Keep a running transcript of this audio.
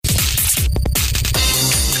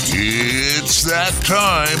It's that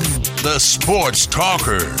time, the Sports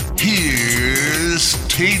Talker. Here's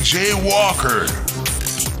TJ Walker.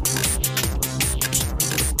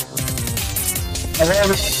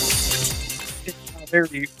 It's a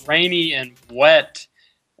very rainy and wet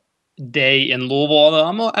day in Louisville, although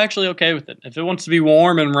I'm actually okay with it. If it wants to be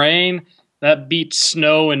warm and rain, that beats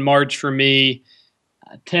snow in March for me.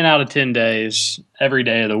 10 out of 10 days, every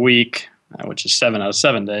day of the week, which is 7 out of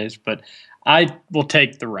 7 days. But I will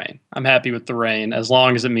take the rain. I'm happy with the rain as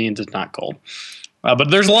long as it means it's not cold. But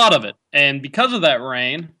there's a lot of it. And because of that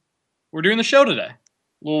rain, we're doing the show today.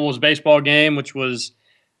 Louisville's baseball game, which was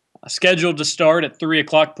scheduled to start at 3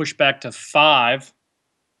 o'clock, pushed back to 5.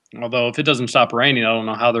 Although if it doesn't stop raining, I don't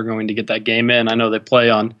know how they're going to get that game in. I know they play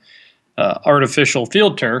on artificial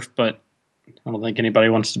field turf, but I don't think anybody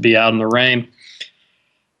wants to be out in the rain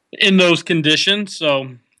in those conditions. So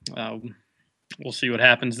we'll see what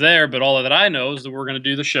happens there. But all that I know is that we're going to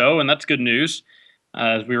do the show, and that's good news.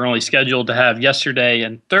 As we were only scheduled to have yesterday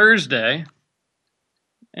and Thursday.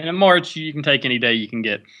 And in March, you can take any day you can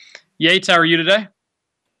get. Yates, how are you today?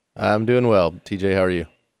 I'm doing well. TJ, how are you?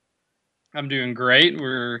 I'm doing great.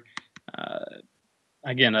 We're,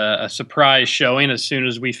 again, a surprise showing. As soon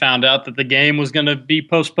as we found out that the game was going to be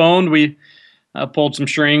postponed, we pulled some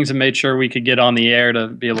strings and made sure we could get on the air to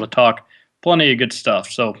be able to talk plenty of good stuff.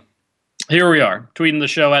 So here we are, tweeting the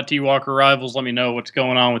show at T Walker Rivals. Let me know what's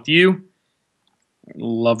going on with you.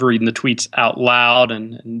 Love reading the tweets out loud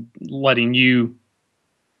and letting you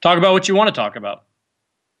talk about what you want to talk about.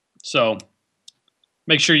 So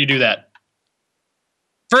make sure you do that.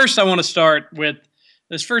 First, I want to start with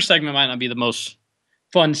this first segment. Might not be the most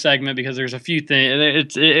fun segment because there's a few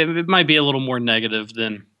things. It might be a little more negative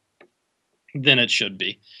than it should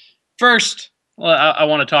be. First, I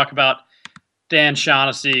want to talk about Dan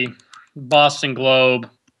Shaughnessy, Boston Globe,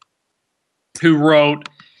 who wrote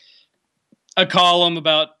a column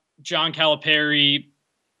about John Calipari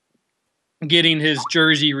getting his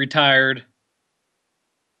jersey retired.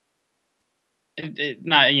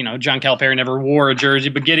 John Calipari never wore a jersey,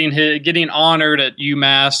 but getting honored at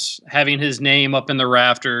UMass, having his name up in the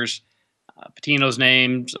rafters, Pitino's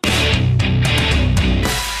name.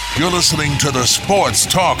 You're listening to the Sports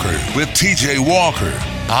Talker with TJ Walker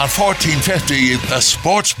on 1450 The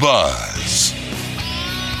Sports Buzz.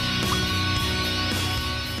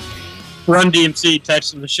 Run DMC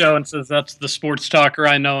texts the show and says that's the Sports Talker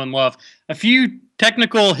I know and love. A few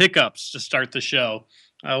technical hiccups to start the show.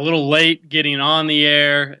 A little late getting on the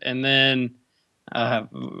air, and then I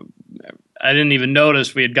didn't even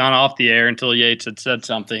notice we had gone off the air until Yates had said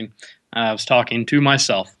something. I was talking to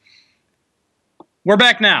myself. We're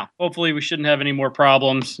back now. Hopefully we shouldn't have any more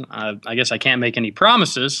problems. I guess I can't make any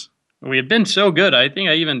promises. We had been so good. I think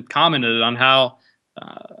I even commented on how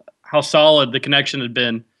solid the connection had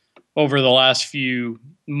been over the last few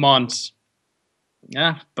months.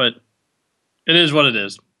 Yeah, but it is what it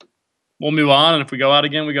is. We'll move on, and if we go out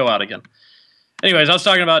again, we go out again. Anyways, I was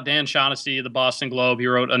talking about Dan Shaughnessy, the Boston Globe. He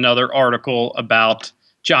wrote another article about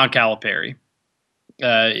John Calipari.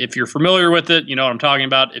 If you're familiar with it, you know what I'm talking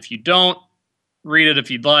about. If you don't, read it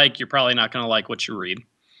if you'd like. You're probably not going to like what you read.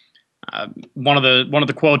 One of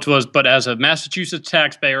the quotes was, "But as a Massachusetts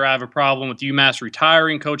taxpayer, I have a problem with UMass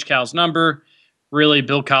retiring Coach Cal's number. Really,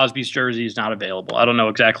 Bill Cosby's jersey is not available." I don't know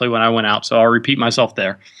exactly when I went out, so I'll repeat myself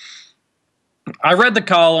there. I read the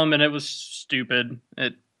column, and it was stupid.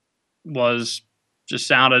 It just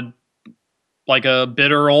sounded like a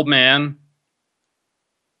bitter old man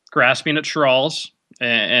grasping at straws,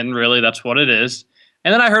 and really that's what it is.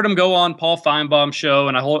 And then I heard him go on Paul Feinbaum's show,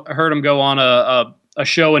 and I heard him go on a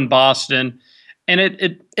show in Boston, and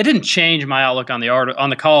it didn't change my outlook on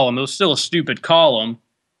the column. It was still a stupid column.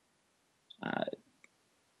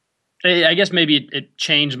 I guess maybe it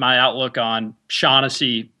changed my outlook on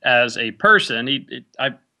Shaughnessy as a person.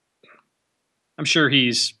 I'm sure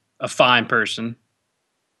he's a fine person.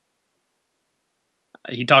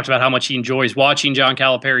 He talked about how much he enjoys watching John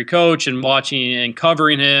Calipari coach and watching and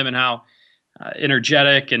covering him, and how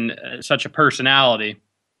energetic and such a personality.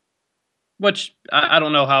 Which I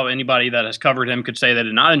don't know how anybody that has covered him could say they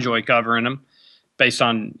did not enjoy covering him, based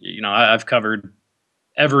on I've covered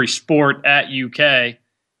every sport at UK.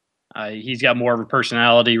 He's got more of a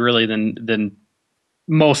personality, really, than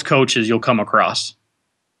most coaches you'll come across.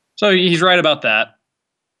 So he's right about that.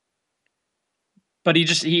 But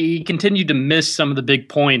he continued to miss some of the big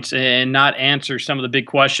points and not answer some of the big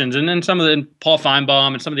questions. And then Paul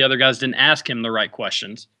Feinbaum and some of the other guys didn't ask him the right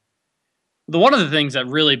questions. One of the things that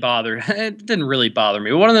really it didn't really bother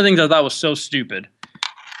me, but one of the things I thought was so stupid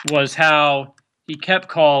was how he kept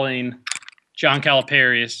calling John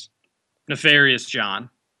Calipari Nefarious John.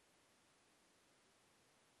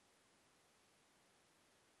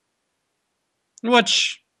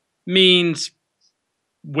 which means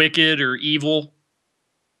wicked or evil.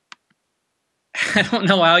 I don't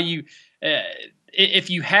know how you, if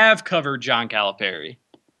you have covered John Calipari,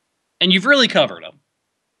 and you've really covered him,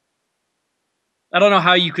 I don't know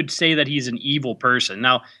how you could say that he's an evil person.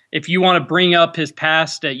 Now, if you want to bring up his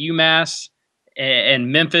past at UMass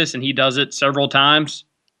and Memphis, and he does it several times,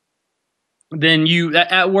 then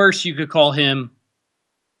at worst, you could call him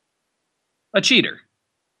a cheater,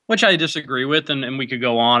 which I disagree with, and we could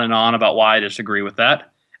go on and on about why I disagree with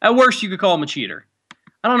that. At worst, you could call him a cheater.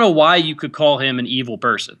 I don't know why you could call him an evil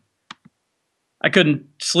person. I couldn't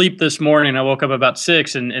sleep this morning. I woke up about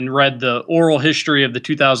 6 and read the oral history of the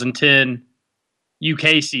 2010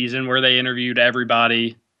 UK season where they interviewed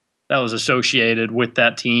everybody that was associated with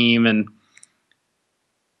that team. And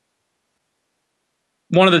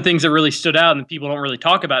one of the things that really stood out and people don't really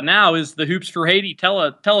talk about now is the Hoops for Haiti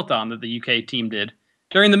telethon that the UK team did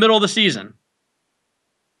during the middle of the season.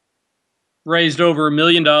 Raised over $1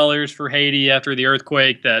 million for Haiti after the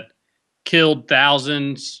earthquake that killed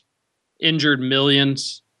thousands, injured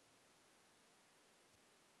millions.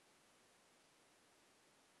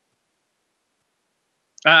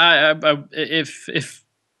 If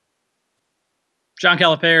John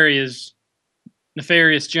Calipari is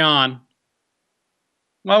nefarious John,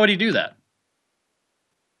 why would he do that?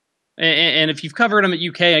 And if you've covered him at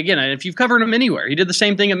UK, again, if you've covered him anywhere, he did the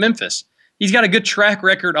same thing at Memphis. He's got a good track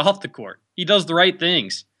record off the court. He does the right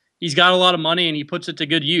things. He's got a lot of money and he puts it to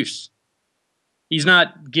good use. He's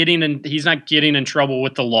not getting in trouble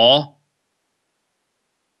with the law.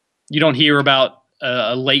 You don't hear about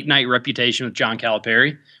a late night reputation with John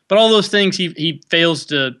Calipari, but all those things he fails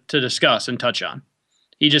to discuss and touch on.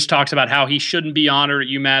 He just talks about how he shouldn't be honored at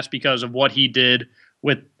UMass because of what he did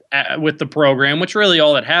with the program, which really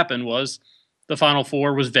all that happened was the Final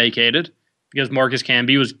Four was vacated because Marcus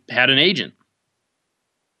Camby had an agent.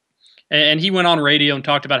 And he went on radio and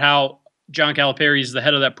talked about how John Calipari is the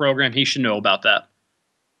head of that program. He should know about that.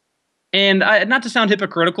 And not to sound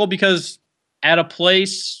hypocritical, because at a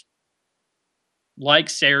place like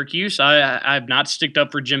Syracuse, I've not sticked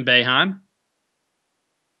up for Jim Boeheim.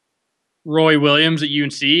 Roy Williams at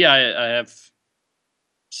UNC, I have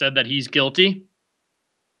said that he's guilty.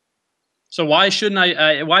 So why shouldn't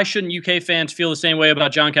UK fans feel the same way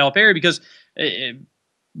about John Calipari? Because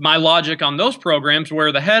my logic on those programs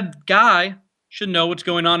where the head guy should know what's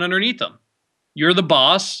going on underneath them. You're the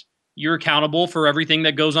boss. You're accountable for everything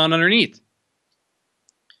that goes on underneath.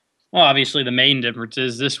 Well, obviously the main difference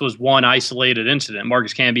is this was one isolated incident.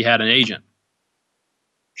 Marcus Camby had an agent.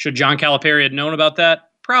 Should John Calipari have known about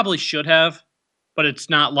that? Probably should have, but it's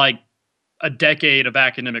not like a decade of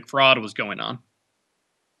academic fraud was going on.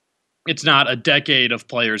 It's not a decade of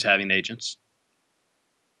players having agents.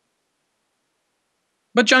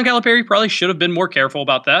 But John Calipari probably should have been more careful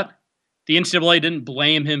about that. The NCAA didn't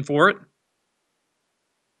blame him for it.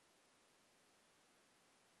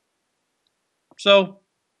 So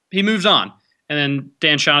he moves on. And then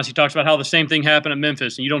Dan Shaughnessy talks about how the same thing happened at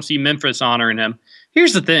Memphis, and you don't see Memphis honoring him.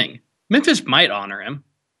 Here's the thing. Memphis might honor him.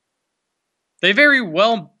 They very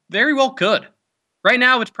well could. Right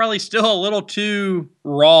now, it's probably still a little too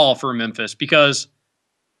raw for Memphis because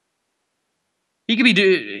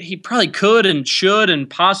he probably could and should and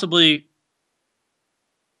possibly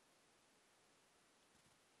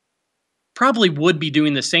would be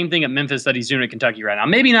doing the same thing at Memphis that he's doing at Kentucky right now.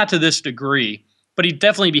 Maybe not to this degree, but he'd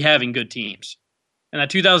definitely be having good teams. And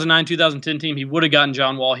that 2009-2010 team, he would have gotten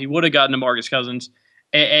John Wall. He would have gotten DeMarcus Cousins.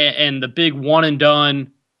 And the big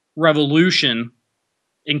one-and-done revolution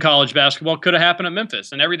in college basketball could have happened at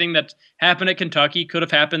Memphis. And everything that happened at Kentucky could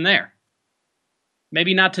have happened there.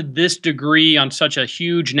 Maybe not to this degree on such a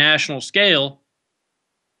huge national scale,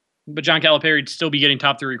 but John Calipari would still be getting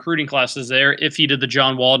top 3 recruiting classes there if he did the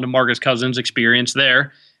John Wall and DeMarcus Cousins experience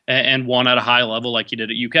there and won at a high level like he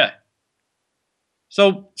did at UK.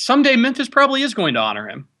 So someday Memphis probably is going to honor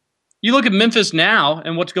him. You look at Memphis now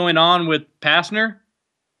and what's going on with Pastner,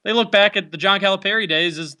 they look back at the John Calipari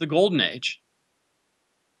days as the golden age.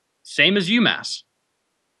 Same as UMass.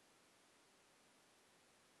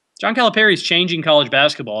 John Calipari is changing college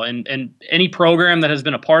basketball, and any program that has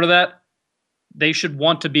been a part of that, they should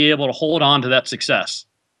want to be able to hold on to that success,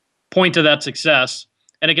 point to that success,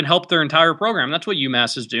 and it can help their entire program. That's what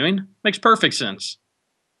UMass is doing. Makes perfect sense.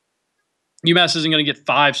 UMass isn't going to get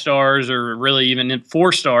 5 stars or really even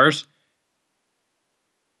 4 stars.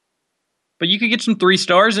 But you could get some 3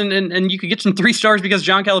 stars, and you could get some 3 stars because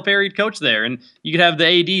John Calipari coached there. And you could have the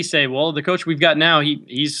AD say, well, the coach we've got now,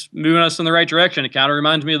 he's moving us in the right direction. It kind of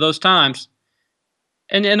reminds me of those times.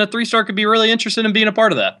 And a 3-star could be really interested in being a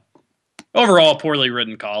part of that. Overall, poorly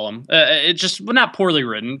written column. It just not poorly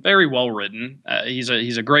written, very well written. He's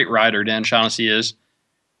a great writer, Dan Shaughnessy is,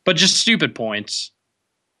 but just stupid points.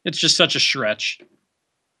 It's just such a stretch.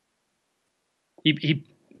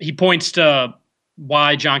 He points to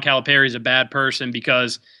why John Calipari is a bad person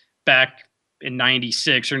because back in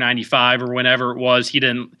 96 or 95 or whenever it was, he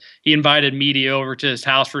invited media over to his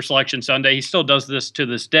house for Selection Sunday. He still does this to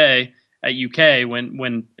this day at UK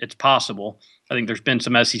when it's possible. I think there's been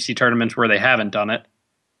some SEC tournaments where they haven't done it.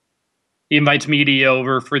 He invites media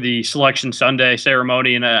over for the Selection Sunday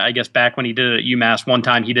ceremony, and I guess back when he did it at UMass one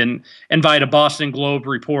time, he didn't invite a Boston Globe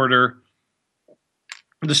reporter.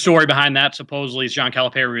 The story behind that supposedly is John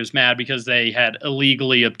Calipari was mad because somebody had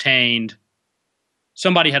illegally obtained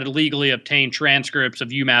transcripts of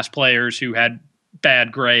UMass players who had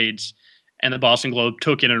bad grades, and the Boston Globe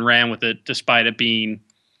took it and ran with it despite it being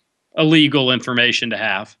illegal information to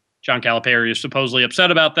have. John Calipari is supposedly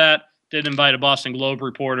upset about that, did invite a Boston Globe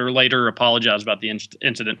reporter, later apologized about the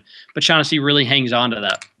incident. But Shaughnessy really hangs on to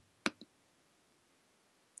that.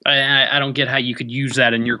 I don't get how you could use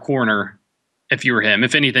that in your corner if you were him.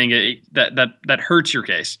 If anything, that hurts your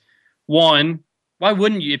case. One, why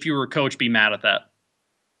wouldn't you, if you were a coach, be mad at that?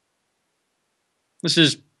 This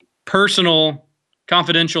is personal,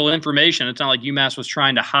 confidential information. It's not like UMass was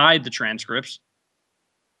trying to hide the transcripts.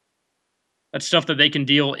 That's stuff that they can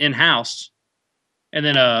deal in-house. And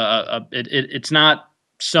then it's not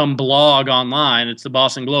some blog online. It's the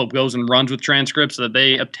Boston Globe goes and runs with transcripts that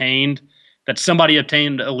they obtained, that somebody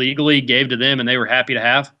obtained illegally, gave to them, and they were happy to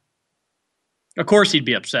have. Of course he'd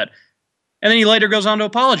be upset. And then he later goes on to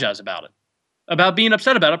apologize about it, about being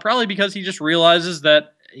upset about it, probably because he just realizes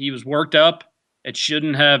that he was worked up. It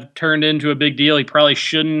shouldn't have turned into a big deal. He probably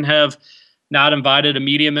shouldn't have not invited a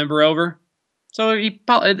media member over. So,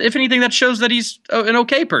 if anything, that shows that he's an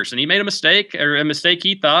okay person. He made a mistake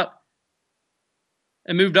he thought,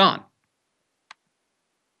 and moved on.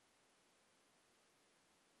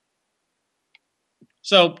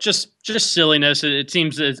 So, just silliness. It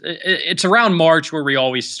seems it's around March where we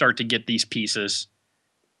always start to get these pieces.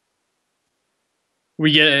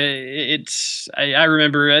 I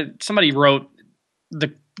remember somebody wrote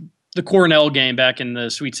the Cornell game back in the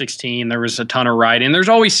Sweet 16, there was a ton of writing. There's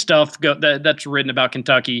always stuff that's written about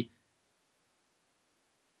Kentucky.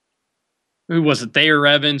 Who was it? Thayer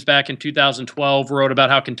Evans back in 2012 wrote about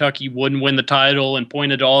how Kentucky wouldn't win the title and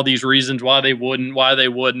pointed to all these reasons why they wouldn't.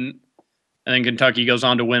 And then Kentucky goes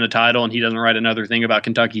on to win a title, and he doesn't write another thing about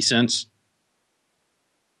Kentucky since.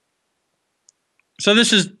 So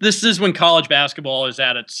this is when college basketball is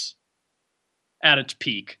at its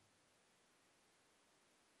peak.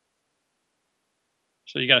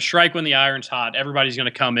 So you got to strike when the iron's hot. Everybody's going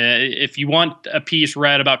to come in. If you want a piece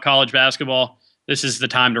read about college basketball, this is the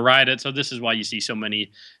time to write it. So this is why you see so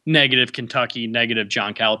many negative Kentucky, negative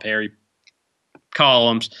John Calipari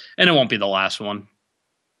columns, and it won't be the last one.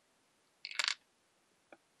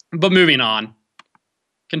 But moving on,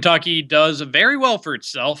 Kentucky does very well for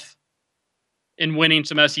itself in winning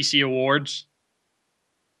some SEC awards.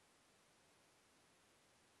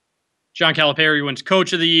 John Calipari wins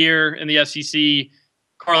Coach of the Year in the SEC.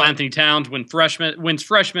 Karl Anthony Towns wins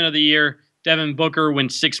Freshman of the Year. Devin Booker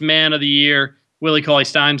wins Sixth Man of the Year. Willie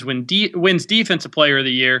Cauley-Stein wins Defensive Player of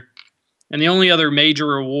the Year. And the only other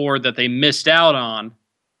major award that they missed out on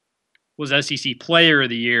was SEC Player of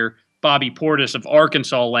the Year. Bobby Portis of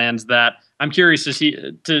Arkansas lands that. I'm curious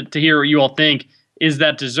to hear what you all think. Is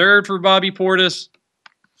that deserved for Bobby Portis?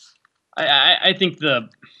 I think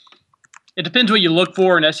it depends what you look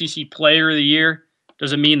for in SEC Player of the Year.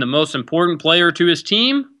 Does it mean the most important player to his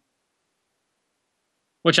team?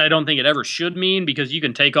 Which I don't think it ever should mean, because you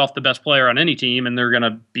can take off the best player on any team and they're going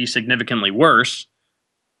to be significantly worse.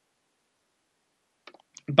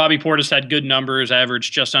 Bobby Portis had good numbers,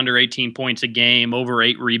 averaged just under 18 points a game, over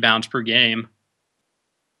 8 rebounds per game.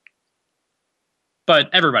 But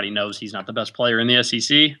everybody knows he's not the best player in the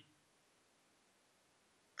SEC.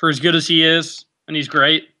 For as good as he is, and he's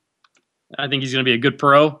great, I think he's going to be a good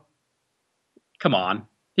pro. Come on.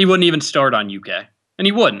 He wouldn't even start on UK. And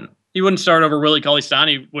he wouldn't. He wouldn't start over Willie Cauley-Stein.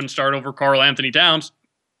 He wouldn't start over Karl Anthony Towns.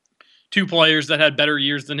 2 players that had better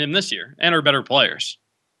years than him this year and are better players.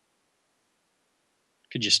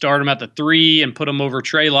 Could you start him at the 3 and put him over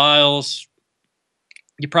Trey Lyles?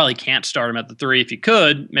 You probably can't start him at the 3. If you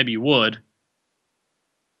could, maybe you would.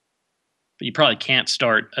 But you probably can't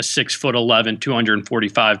start a 6'11",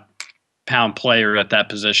 245-pound player at that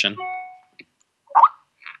position.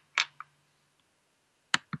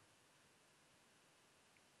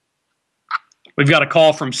 We've got a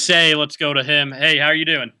call from Say. Let's go to him. Hey, how are you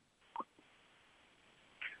doing?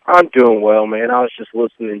 I'm doing well, man. I was just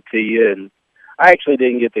listening to you, and I actually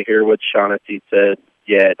didn't get to hear what Shaughnessy said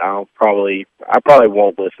yet. I probably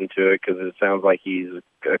won't listen to it because it sounds like he's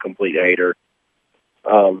a complete hater.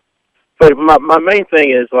 But my main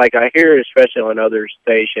thing is, like, I hear, especially on other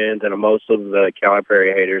stations, and most of the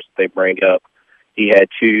Calipari haters, they bring up he had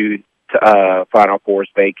two Final Fours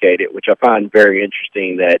vacated, which I find very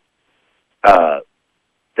interesting that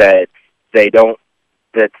they don't,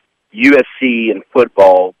 that USC and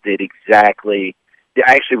football did exactly, it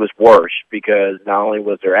actually was worse because not only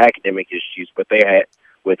was there academic issues, but they had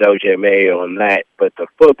with OJ Mayo and that, but the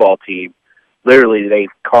football team, literally they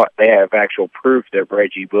have actual proof that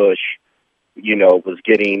Reggie Bush, was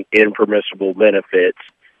getting impermissible benefits,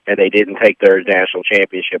 and they didn't take their national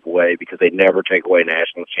championship away because they never take away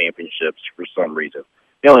national championships for some reason.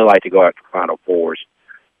 They only like to go after Final Fours.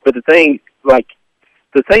 But the things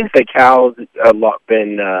that Cal's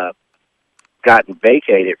been gotten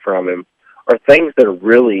vacated from him are things that are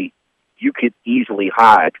really, you could easily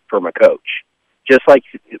hide from a coach. Just like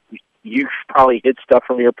you probably hid stuff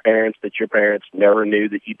from your parents that your parents never knew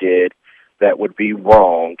that you did that would be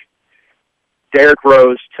wrong. Derrick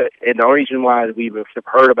Rose, and the only reason why we've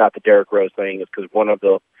heard about the Derrick Rose thing is because one of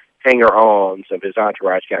the hanger-ons of his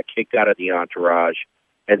entourage got kicked out of the entourage,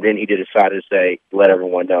 and then he decided to let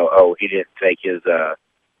everyone know, he didn't take the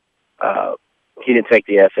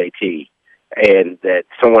SAT, and that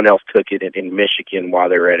someone else took it in Michigan while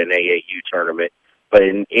they were at an AAU tournament. But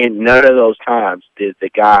in none of those times did the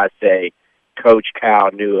guy say Coach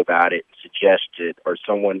Cal knew about it and suggested, or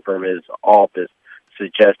someone from his office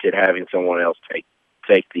suggested having someone else take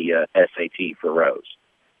the SAT for Rose.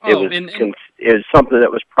 It was something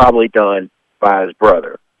that was probably done by his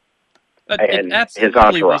brother and his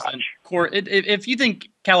entourage. If you think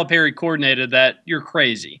Calipari coordinated that, you're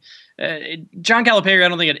crazy. John Calipari, I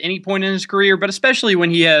don't think at any point in his career, but especially when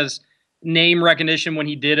he has name recognition when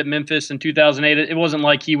he did at Memphis in 2008, it wasn't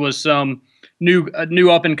like he was some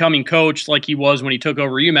new up and coming coach like he was when he took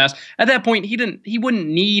over UMass. At that point, he wouldn't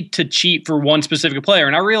need to cheat for one specific player.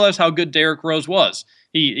 And I realized how good Derrick Rose was.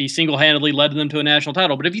 He single-handedly led them to a national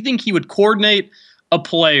title. But if you think he would coordinate a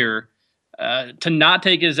player to not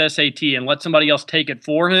take his SAT and let somebody else take it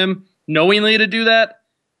for him, knowingly to do that,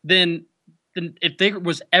 then if there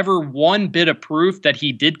was ever one bit of proof that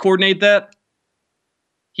he did coordinate that,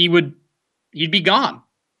 he'd be gone.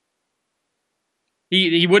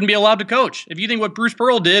 He wouldn't be allowed to coach. If you think what Bruce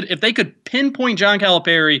Pearl did, if they could pinpoint John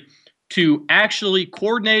Calipari to actually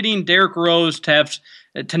coordinating Derrick Rose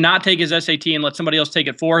to not take his SAT and let somebody else take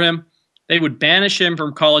it for him, they would banish him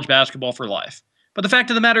from college basketball for life. But the fact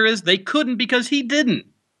of the matter is they couldn't because he didn't.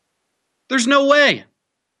 There's no way.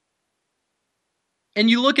 And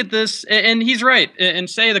you look at this, and he's right, and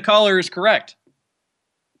say the caller is correct.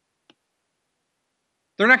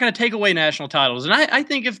 They're not going to take away national titles. And I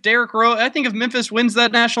think if if Memphis wins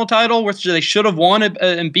that national title, which they should have won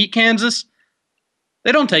and beat Kansas,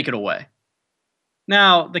 they don't take it away.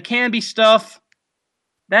 Now, the Canby stuff,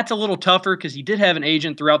 that's a little tougher because he did have an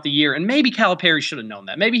agent throughout the year, and maybe Calipari should have known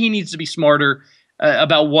that. Maybe he needs to be smarter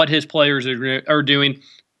about what his players are doing.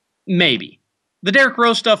 Maybe. The Derrick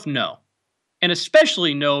Rose stuff, no. And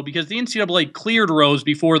especially no because the NCAA cleared Rose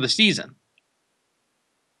before the season.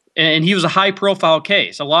 And he was a high-profile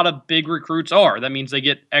case. A lot of big recruits are. That means they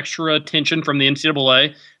get extra attention from the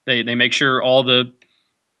NCAA. They make sure all the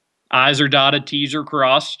I's are dotted, T's are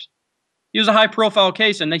crossed. He was a high-profile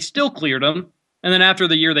case, and they still cleared him. And then after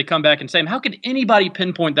the year, they come back and say, how could anybody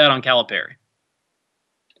pinpoint that on Calipari?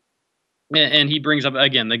 And he brings up,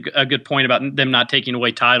 again, a good point about them not taking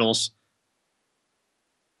away titles.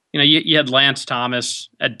 You had Lance Thomas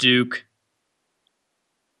at Duke.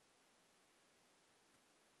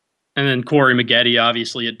 And then Corey Maggette,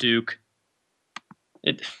 obviously, at Duke.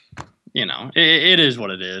 It is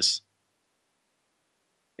what it is.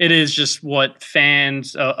 It is just what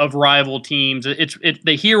fans of rival teams,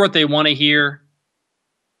 they hear what they want to hear.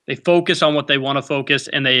 They focus on what they want to focus,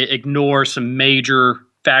 and they ignore some major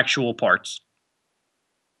factual parts.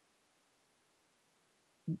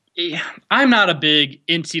 I'm not a big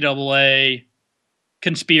NCAA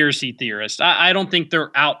conspiracy theorist. I don't think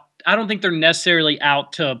they're out. I don't think they're necessarily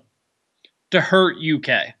out to hurt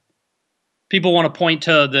UK. People want to point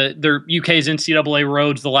to their UK's NCAA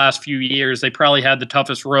roads the last few years. They probably had the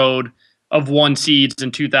toughest road of 1 seeds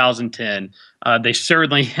in 2010. They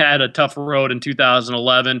certainly had a tough road in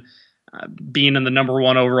 2011, being in the number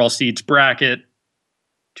 1 overall seeds bracket.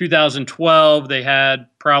 2012, they had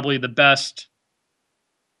probably the best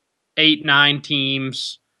 8-9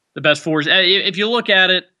 teams, the best 4s. If you look at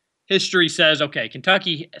it, history says, okay,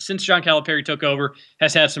 Kentucky, since John Calipari took over,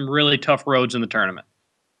 has had some really tough roads in the tournament.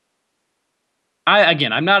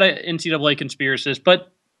 I'm not an NCAA conspiracist,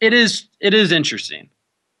 but it is interesting.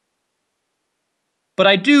 But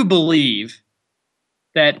I do believe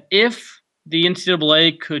that if the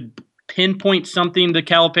NCAA could pinpoint something to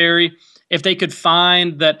Calipari, if they could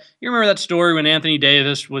find that, you remember that story when Anthony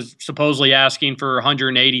Davis was supposedly asking for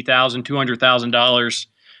 $180,000, $200,000,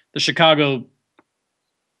 the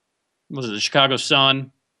Chicago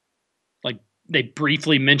Sun, like they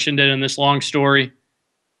briefly mentioned it in this long story.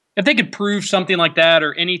 If they could prove something like that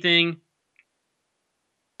or anything,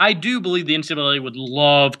 I do believe the NCAA would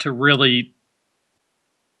love to really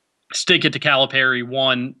stick it to Calipari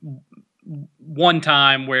one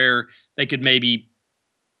time where they could maybe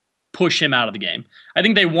push him out of the game. I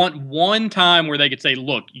think they want one time where they could say,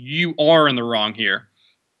 look, you are in the wrong here.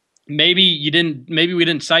 Maybe we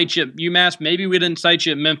didn't cite you at UMass, maybe we didn't cite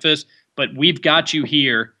you at Memphis, but we've got you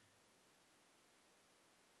here.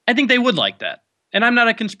 I think they would like that. And I'm not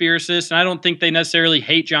a conspiracist, and I don't think they necessarily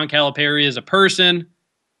hate John Calipari as a person.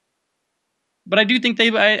 But I do think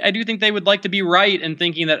they would like to be right in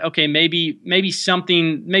thinking that, okay, maybe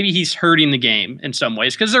he's hurting the game in some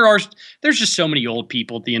ways, because there's just so many old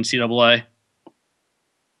people at the NCAA.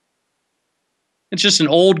 It's just an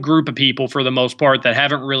old group of people for the most part that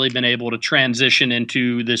haven't really been able to transition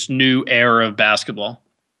into this new era of basketball.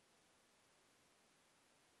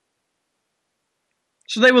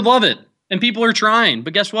 So they would love it, and people are trying.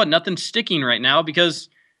 But guess what? Nothing's sticking right now because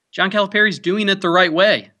John Calipari's doing it the right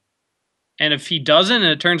way. And if he doesn't,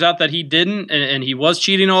 and it turns out that he didn't, and he was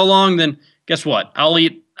cheating all along, then guess what? I'll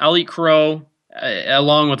eat crow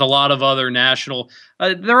along with a lot of other national.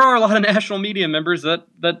 There are a lot of national media members that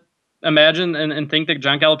imagine and think that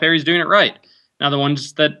John Calipari is doing it right. Now, the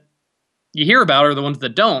ones that you hear about are the ones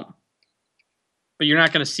that don't. But you're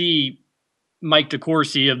not going to see Mike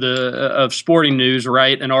DeCourcy of Sporting News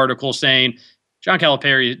write an article saying John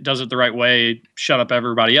Calipari does it the right way. Shut up,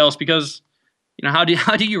 everybody else, because. How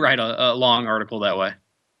do you write a long article that way?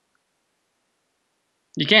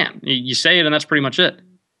 You can't. You say it, and that's pretty much it.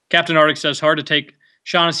 Captain Arctic says, hard to take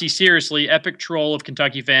Shaughnessy seriously. Epic troll of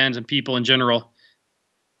Kentucky fans and people in general.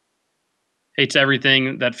 Hates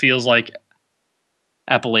everything that feels like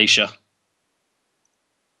Appalachia.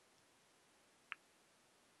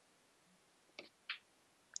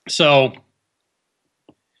 So,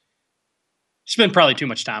 spent probably too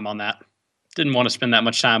much time on that. Didn't want to spend that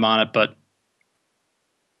much time on it, but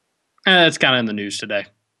it's kind of in the news today.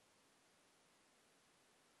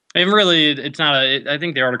 And really, it's not I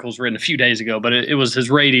think the article was written a few days ago, but it was his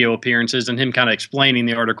radio appearances and him kind of explaining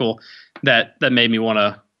the article that made me want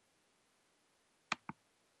to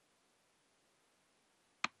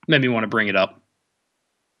bring it up.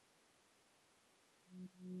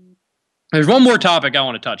 There's one more topic I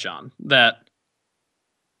want to touch on that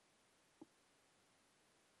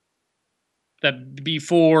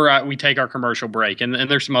before we take our commercial break, and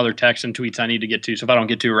there's some other texts and tweets I need to get to, so if I don't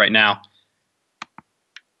get to it right now,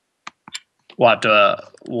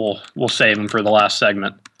 we'll save them for the last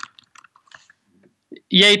segment.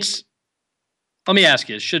 Yates, let me ask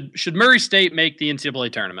you, should Murray State make the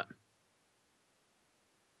NCAA tournament?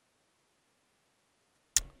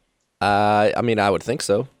 I would think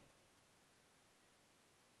so.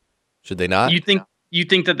 Should they not? You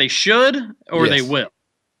think that they should, or yes. They will,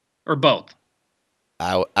 or both?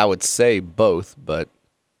 I would say both, but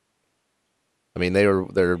they were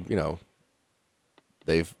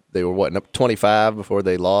up 25 before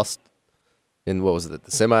they lost in, what was it, the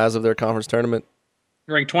semis of their conference tournament?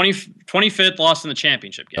 Ranked 25th, lost in the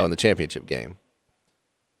championship game. Oh, in the championship game.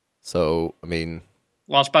 So,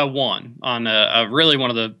 lost by one on a really one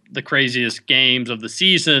of the craziest games of the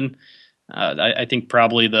season. I think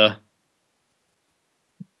probably the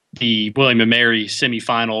William & Mary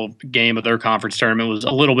semifinal game of their conference tournament was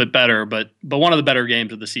a little bit better, but one of the better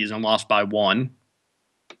games of the season, lost by one.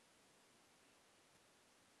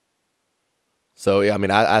 So yeah,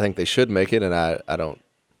 I think they should make it, and I don't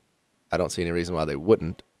see any reason why they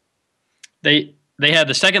wouldn't. They had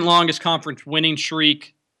the second longest conference winning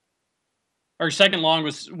streak, or second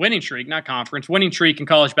longest winning streak, not conference winning streak in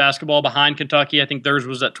college basketball, behind Kentucky. I think theirs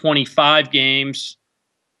was at 25 games.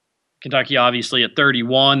 Kentucky obviously at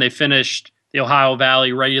 31. They finished the Ohio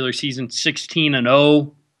Valley regular season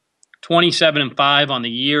 16-0, 27-5 on the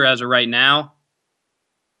year as of right now.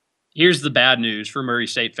 Here's the bad news for Murray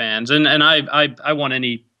State fans, and I want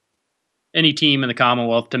any team in the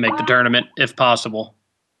Commonwealth to make the tournament if possible.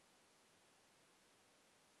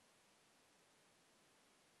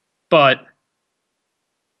 But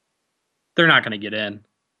they're not going to get in.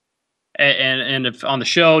 And if on the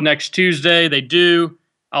show next Tuesday they do,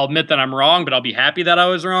 I'll admit that I'm wrong, but I'll be happy that I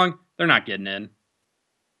was wrong. They're not getting in.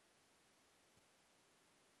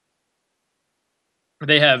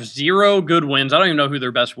 They have 0 good wins. I don't even know who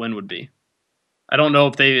their best win would be. I don't know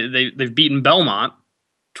if they've beaten Belmont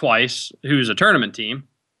twice, who's a tournament team.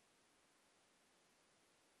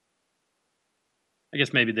 I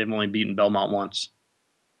guess maybe they've only beaten Belmont once.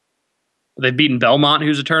 They've beaten Belmont,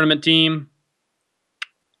 who's a tournament team.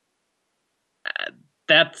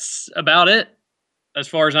 That's about it, as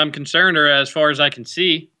far as I'm concerned, or as far as I can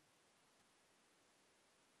see.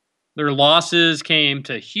 Their losses came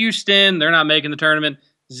to Houston. They're not making the tournament.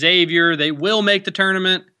 Xavier, they will make the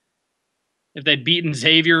tournament. If they'd beaten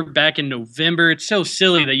Xavier back in November, it's so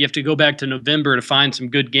silly that you have to go back to November to find some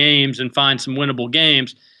good games and find some winnable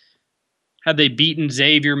games. Had they beaten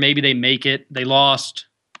Xavier, maybe they make it. They lost.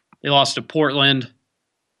 They lost to Portland.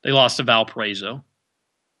 They lost to Valparaiso.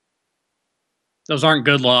 Those aren't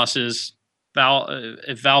good losses.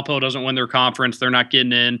 If Valpo doesn't win their conference, they're not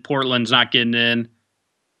getting in. Portland's not getting in.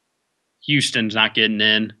 Houston's not getting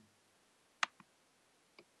in.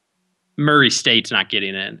 Murray State's not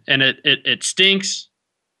getting in. And it stinks.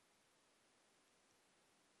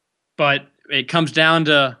 But it comes down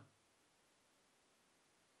to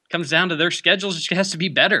their schedules. It just has to be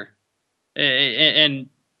better. And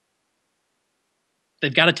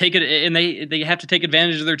they've got to take it, and they have to take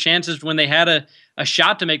advantage of their chances when they had a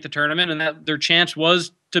shot to make the tournament, and that their chance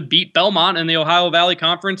was to beat Belmont in the Ohio Valley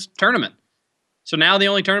Conference tournament. So now the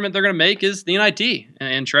only tournament they're going to make is the NIT,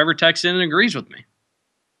 and Trevor texts in and agrees with me.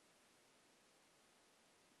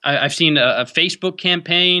 I've seen a Facebook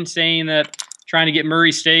campaign saying that trying to get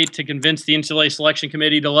Murray State to convince the NCAA selection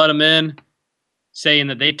committee to let them in, saying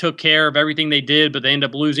that they took care of everything they did, but they ended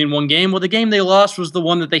up losing one game. Well, the game they lost was the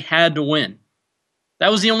one that they had to win. That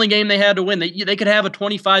was the only game they had to win. They could have a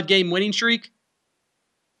 25-game winning streak,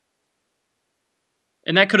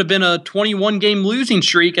 and that could have been a 21-game losing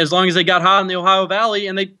streak as long as they got hot in the Ohio Valley,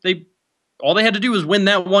 and they all they had to do was win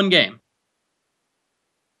that one game.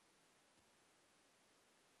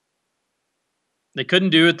 They couldn't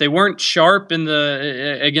do it. They weren't sharp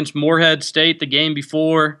against Morehead State the game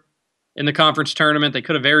before in the conference tournament. They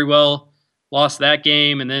could have very well lost that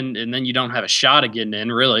game, and then you don't have a shot at getting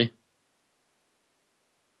in, really.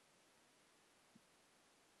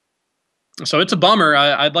 So it's a bummer.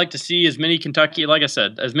 I'd like to see as many Kentucky, like I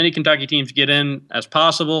said, as many Kentucky teams get in as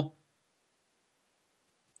possible.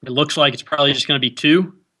 It looks like it's probably just going to be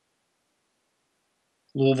 2.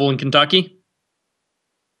 Louisville and Kentucky.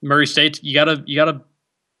 Murray State, you gotta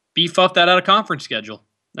beef up that out of conference schedule.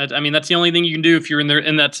 That's the only thing you can do if you're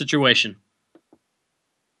in that situation.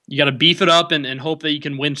 You got to beef it up and hope that you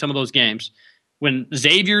can win some of those games. When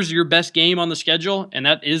Xavier's your best game on the schedule, and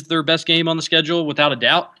that is their best game on the schedule without a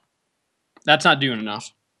doubt, that's not doing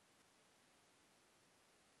enough.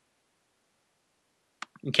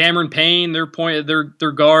 And Cameron Payne, their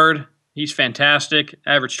guard, he's fantastic.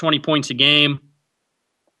 Averaged 20 points a game.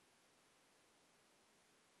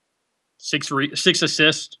 6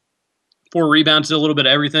 assists, 4 rebounds, a little bit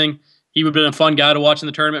of everything. He would have been a fun guy to watch in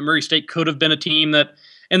the tournament. Murray State could have been a team that,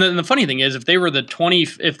 and the funny thing is, if they were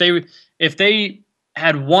if they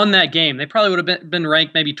had won that game, they probably would have been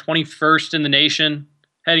ranked maybe 21st in the nation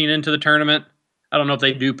heading into the tournament. I don't know if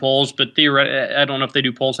they do polls, but I don't know if they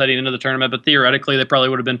do polls heading into the tournament, but theoretically, they probably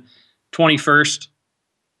would have been 21st.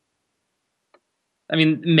 I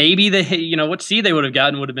mean, maybe what seed they would have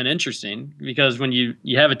gotten would have been interesting, because when you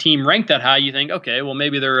have a team ranked that high, you think, okay, well,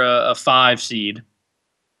 maybe they're a 5 seed.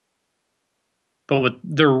 But with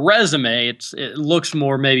their resume, it looks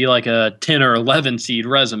more maybe like a 10 or 11 seed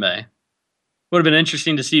resume. Would have been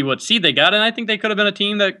interesting to see what seed they got, and I think they could have been a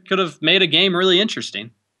team that could have made a game really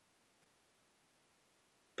interesting.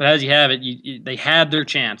 But as you have it, they had their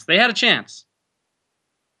chance. They had a chance.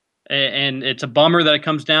 And it's a bummer that it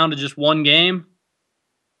comes down to just one game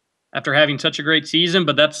after having such a great season,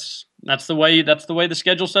 but that's the way the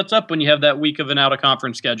schedule sets up when you have that week of an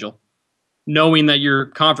out-of-conference schedule, knowing that your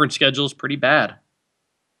conference schedule is pretty bad.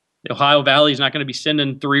 The Ohio Valley is not going to be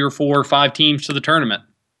sending 3 or 4 or 5 teams to the tournament.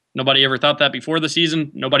 Nobody ever thought that before the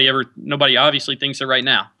season. Nobody obviously thinks it right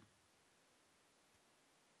now.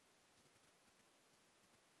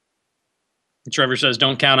 Trevor says,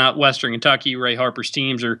 don't count out Western Kentucky. Ray Harper's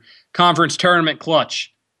teams are conference tournament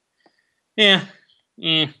clutch. Yeah.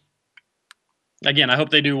 Again, I hope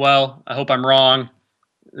they do well. I hope I'm wrong.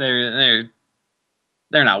 They're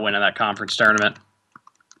not winning that conference tournament.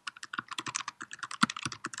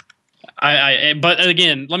 But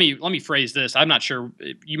again, let me phrase this. I'm not sure.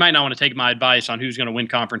 You might not want to take my advice on who's going to win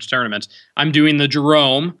conference tournaments. I'm doing the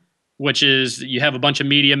Jerome, which is you have a bunch of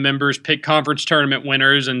media members pick conference tournament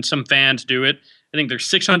winners, and some fans do it. I think there's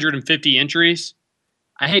 650 entries.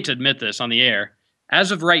 I hate to admit this on the air.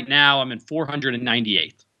 As of right now, I'm in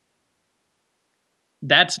 498th.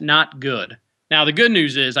 That's not good. Now, the good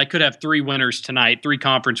news is I could have 3 winners tonight, 3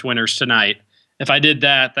 conference winners tonight. If I did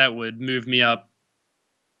that, that would move me up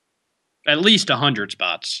at least 100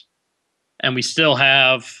 spots. And we still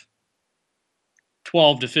have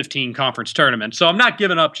 12 to 15 conference tournaments. So I'm not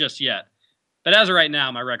giving up just yet. But as of right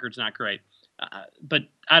now, my record's not great. But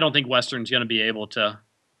I don't think Western's going to be able to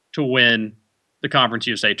win the Conference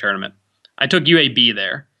USA tournament. I took UAB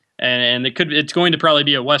there, and it's going to probably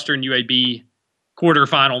be a Western UAB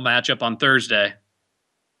quarterfinal matchup on Thursday.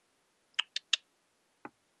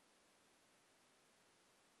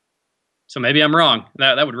 So maybe I'm wrong.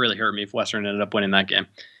 That would really hurt me if Western ended up winning that game.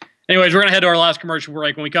 Anyways, we're going to head to our last commercial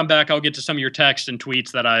break. When we come back, I'll get to some of your texts and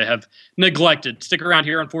tweets that I have neglected. Stick around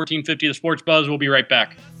here on 1450 The Sports Buzz. We'll be right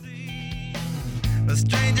back. A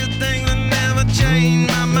stranger thing that never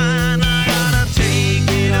changed my mind. I gotta take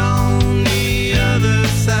it on the other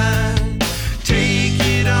side. Take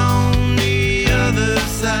it on the other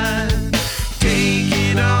side. Take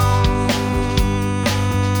it on.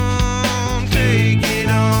 Take it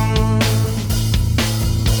on.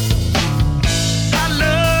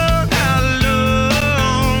 How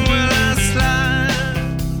long will I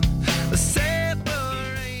slide?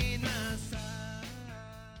 Separate my side.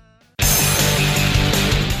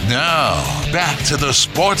 Now, back to the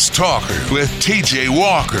Sports Talker with TJ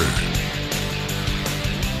Walker.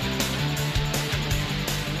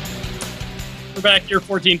 We're back here,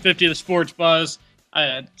 1450 The Sports Buzz.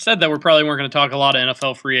 I said that we probably weren't going to talk a lot of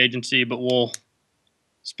NFL free agency, but we'll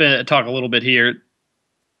talk a little bit here.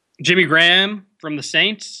 Jimmy Graham from the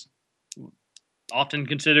Saints, often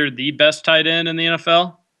considered the best tight end in the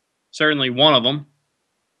NFL, certainly one of them,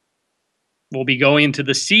 will be going to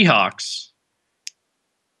the Seahawks.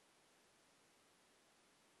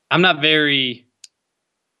 I'm not happy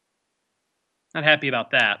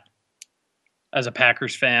about that as a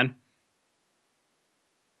Packers fan.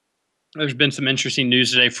 There's been some interesting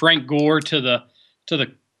news today. Frank Gore to the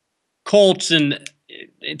Colts, and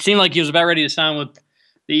it seemed like he was about ready to sign with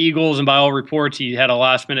the Eagles, and by all reports, he had a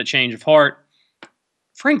last-minute change of heart.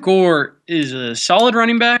 Frank Gore is a solid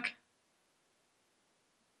running back,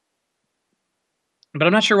 but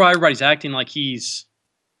I'm not sure why everybody's acting like he's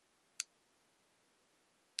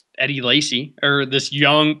Eddie Lacy or this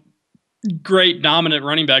young, great, dominant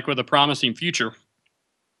running back with a promising future.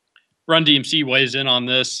 Run DMC weighs in on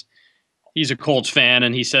this. He's a Colts fan,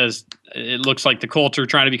 and he says it looks like the Colts are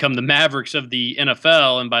trying to become the Mavericks of the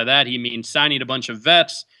NFL, and by that he means signing a bunch of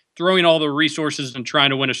vets, throwing all the resources, and trying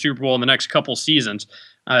to win a Super Bowl in the next couple seasons.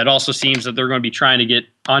 It also seems that they're going to be trying to get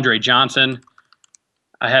Andre Johnson.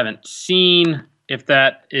 I haven't seen if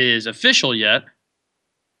that is official yet.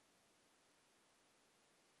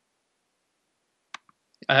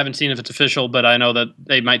 I haven't seen if it's official, but I know that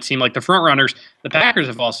they might seem like the front runners. The Packers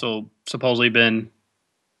have also supposedly been.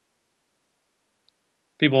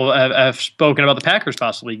 People have spoken about the Packers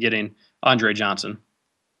possibly getting Andre Johnson.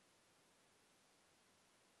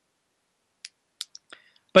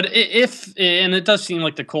 But and it does seem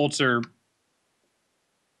like the Colts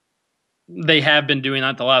they have been doing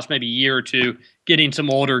that the last maybe year or two, getting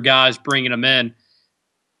some older guys, bringing them in.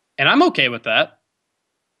 And I'm okay with that.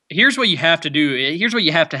 Here's what you have to do. Here's what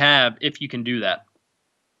you have to have if you can do that.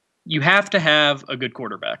 You have to have a good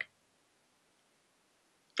quarterback.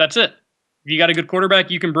 That's it. If you got a good quarterback,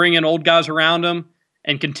 you can bring in old guys around him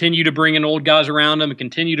and continue to bring in old guys around him and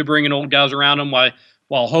continue to bring in old guys around him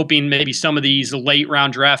while hoping maybe some of these late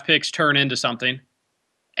round draft picks turn into something.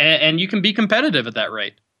 And you can be competitive at that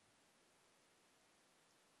rate.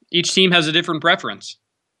 Each team has a different preference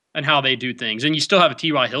and how they do things. And you still have a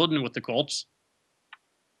T.Y. Hilton with the Colts.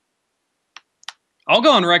 I'll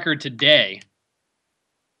go on record today,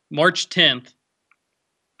 March 10th,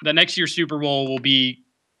 that next year's Super Bowl will be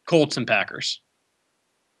Colts and Packers.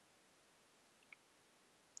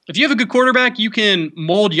 If you have a good quarterback, you can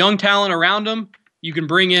mold young talent around them. You can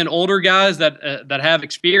bring in older guys that have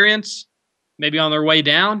experience, maybe on their way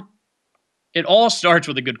down. It all starts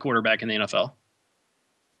with a good quarterback in the NFL.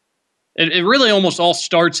 It really almost all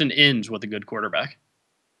starts and ends with a good quarterback.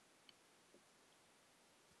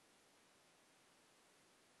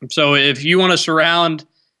 So if you want to surround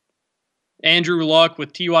Andrew Luck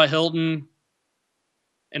with T.Y. Hilton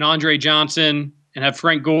and Andre Johnson and have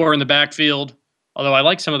Frank Gore in the backfield, although I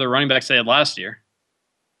like some of the running backs they had last year,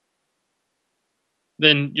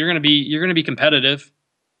 then you're going to be competitive.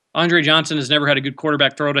 Andre Johnson has never had a good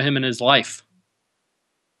quarterback throw to him in his life.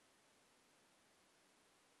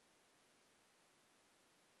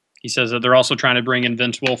 He says that they're also trying to bring in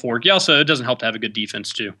Vince Wilfork. It doesn't help to have a good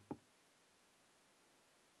defense too.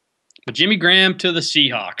 But Jimmy Graham to the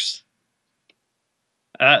Seahawks.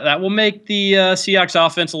 That will make the Seahawks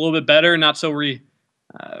offense a little bit better, not so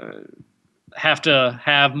have to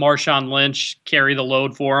have Marshawn Lynch carry the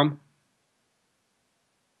load for them.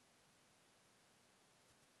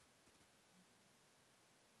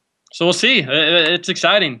 So we'll see. It's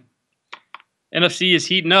exciting. NFC is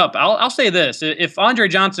heating up. I'll say this. If Andre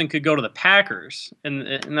Johnson could go to the Packers,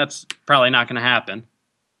 and that's probably not going to happen,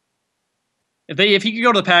 if he could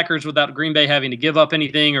go to the Packers without Green Bay having to give up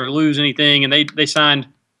anything or lose anything, and they signed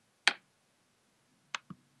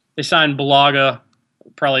Bulaga,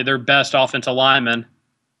 probably their best offensive lineman.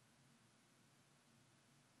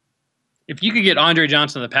 If you could get Andre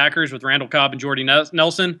Johnson to the Packers with Randall Cobb and Jordy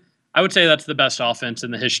Nelson, I would say that's the best offense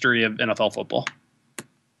in the history of NFL football.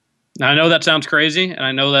 Now, I know that sounds crazy, and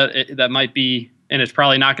I know that that might be, and it's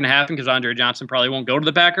probably not going to happen because Andre Johnson probably won't go to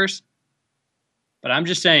the Packers. But I'm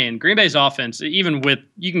just saying, Green Bay's offense, even with,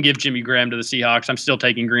 you can give Jimmy Graham to the Seahawks, I'm still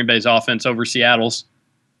taking Green Bay's offense over Seattle's.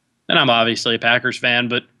 And I'm obviously a Packers fan,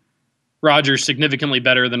 but Rodgers significantly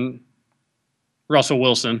better than Russell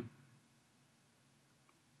Wilson.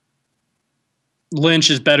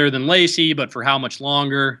 Lynch is better than Lacey, but for how much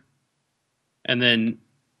longer? And then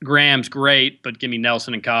Graham's great, but give me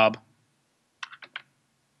Nelson and Cobb.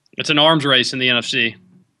 It's an arms race in the NFC.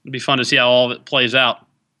 It'd be fun to see how all of it plays out.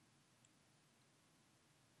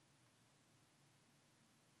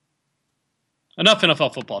 Enough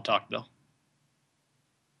NFL football talk, Bill.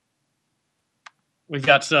 We've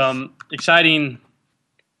got some exciting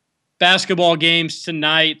basketball games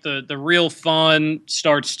tonight. The real fun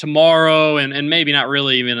starts tomorrow, and maybe not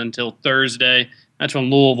really even until Thursday. That's when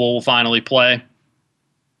Louisville will finally play.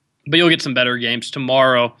 But you'll get some better games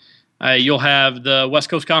tomorrow. You'll have the West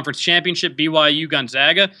Coast Conference Championship, BYU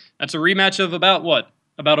Gonzaga. That's a rematch of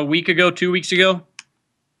about a week ago, 2 weeks ago.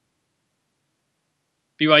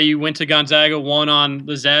 BYU went to Gonzaga, won on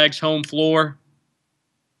the Zags' home floor.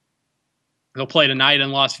 They'll play tonight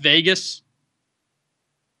in Las Vegas.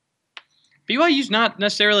 BYU's not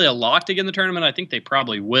necessarily a lock to get in the tournament. I think they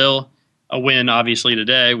probably will. A win, obviously,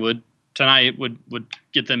 tonight would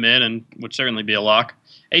get them in and would certainly be a lock.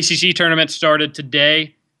 ACC tournament started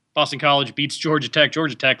today. Boston College beats Georgia Tech.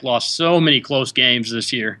 Georgia Tech lost so many close games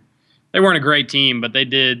this year. They weren't a great team, but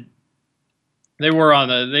they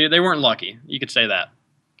weren't lucky. You could say that.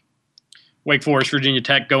 Wake Forest, Virginia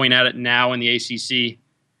Tech going at it now in the ACC.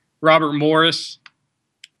 Robert Morris,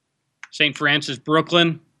 St. Francis,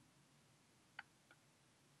 Brooklyn.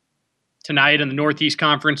 Tonight in the Northeast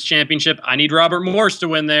Conference Championship. I need Robert Morris to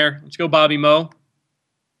win there. Let's go, Bobby Moe.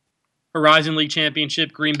 Horizon League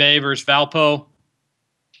Championship, Green Bay versus Valpo.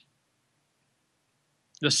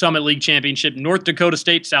 The Summit League Championship, North Dakota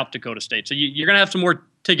State, South Dakota State. So you're going to have some more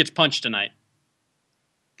tickets punched tonight.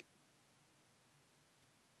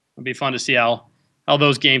 It'll be fun to see how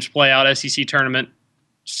those games play out. SEC tournament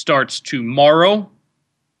starts tomorrow.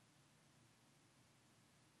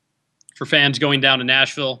 For fans going down to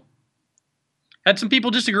Nashville. Had some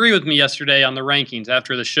people disagree with me yesterday on the rankings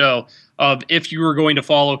after the show of if you were going to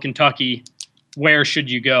follow Kentucky, where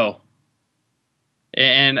should you go?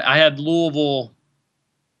 And I had Louisville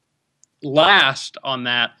last on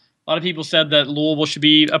that. A lot of people said that Louisville should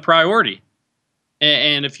be a priority.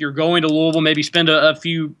 And if you're going to Louisville, maybe spend a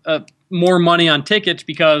few more money on tickets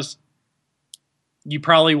because you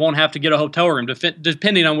probably won't have to get a hotel room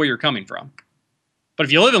depending on where you're coming from. But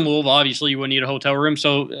if you live in Louisville, obviously you wouldn't need a hotel room.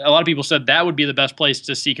 So a lot of people said that would be the best place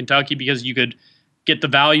to see Kentucky because you could get the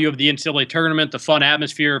value of the NCAA tournament, the fun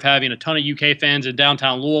atmosphere of having a ton of UK fans in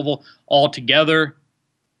downtown Louisville all together.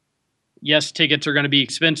 Yes, tickets are going to be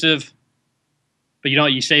expensive, but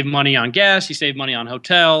you save money on gas, you save money on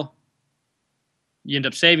hotel. You end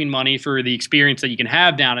up saving money for the experience that you can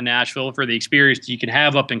have down in Nashville, for the experience that you can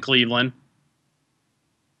have up in Cleveland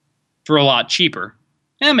for a lot cheaper.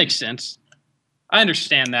 And that makes sense. I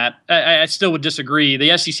understand that. I still would disagree.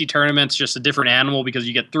 The SEC tournament's just a different animal because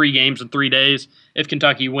you get 3 games in 3 days if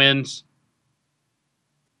Kentucky wins.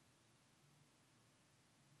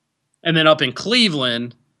 And then up in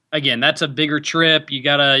Cleveland, again, that's a bigger trip. You're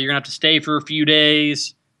gonna have to stay for a few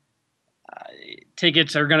days.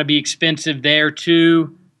 Tickets are going to be expensive there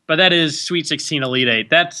too, but that is Sweet 16 Elite 8.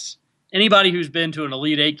 That's anybody who's been to an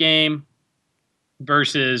Elite 8 game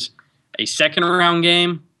versus a second round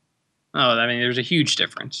game. Oh, I mean, there's a huge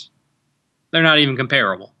difference. They're not even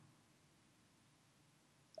comparable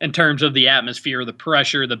in terms of the atmosphere, the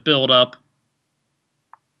pressure, the build-up.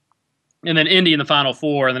 And then Indy in the Final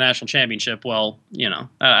Four in the national championship. Well,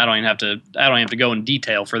 I don't even have to go in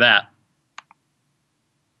detail for that.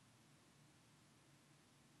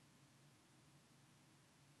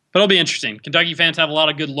 But it'll be interesting. Kentucky fans have a lot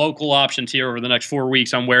of good local options here over the next 4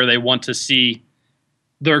 weeks on where they want to see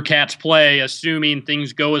their Cats play, assuming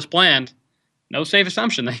things go as planned, no safe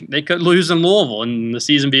assumption. They could lose in Louisville and the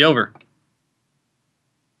season be over.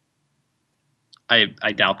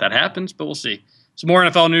 I doubt that happens, but we'll see. Some more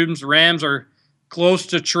NFL news. The Rams are close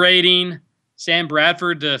to trading Sam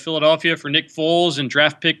Bradford to Philadelphia for Nick Foles and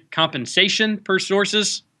draft pick compensation per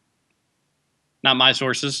sources. Not my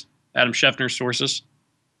sources, Adam Schefter's sources.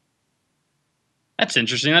 That's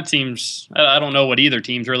interesting. That seems, I don't know what either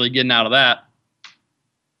team's really getting out of that.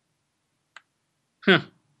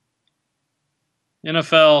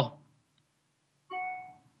 NFL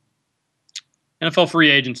free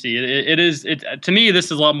agency. It is to me, this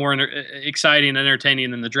is a lot more exciting and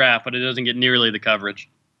entertaining than the draft, but it doesn't get nearly the coverage.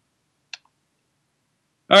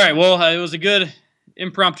 All right, well, it was a good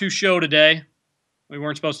impromptu show today. We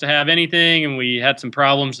weren't supposed to have anything, and we had some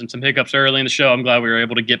problems and some hiccups early in the show. I'm glad we were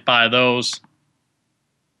able to get by those.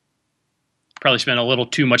 Probably spent a little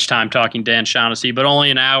too much time talking Dan Shaughnessy, but only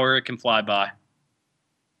an hour. It can fly by.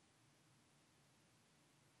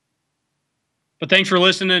 But thanks for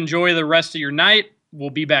listening. Enjoy the rest of your night. We'll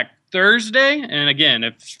be back Thursday. And again,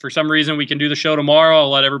 if for some reason we can do the show tomorrow, I'll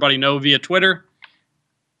let everybody know via Twitter.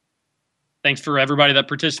 Thanks for everybody that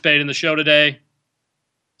participated in the show today.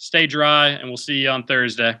 Stay dry, and we'll see you on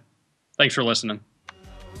Thursday. Thanks for listening.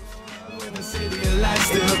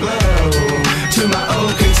 To my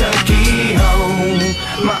old Kentucky home,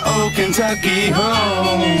 my old Kentucky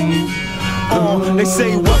home. They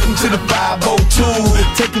say welcome to the 502.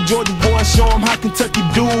 Take a Georgia boy and show him how Kentucky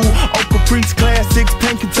do. Oak Caprice classics,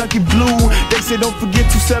 paint Kentucky blue. They say don't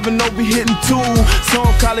forget 270 be hitting 2.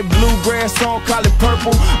 Some call it bluegrass, some call it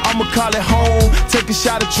purple. I'ma call it home. Take a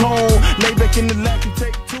shot of Tron, lay back in the lap and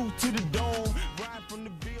take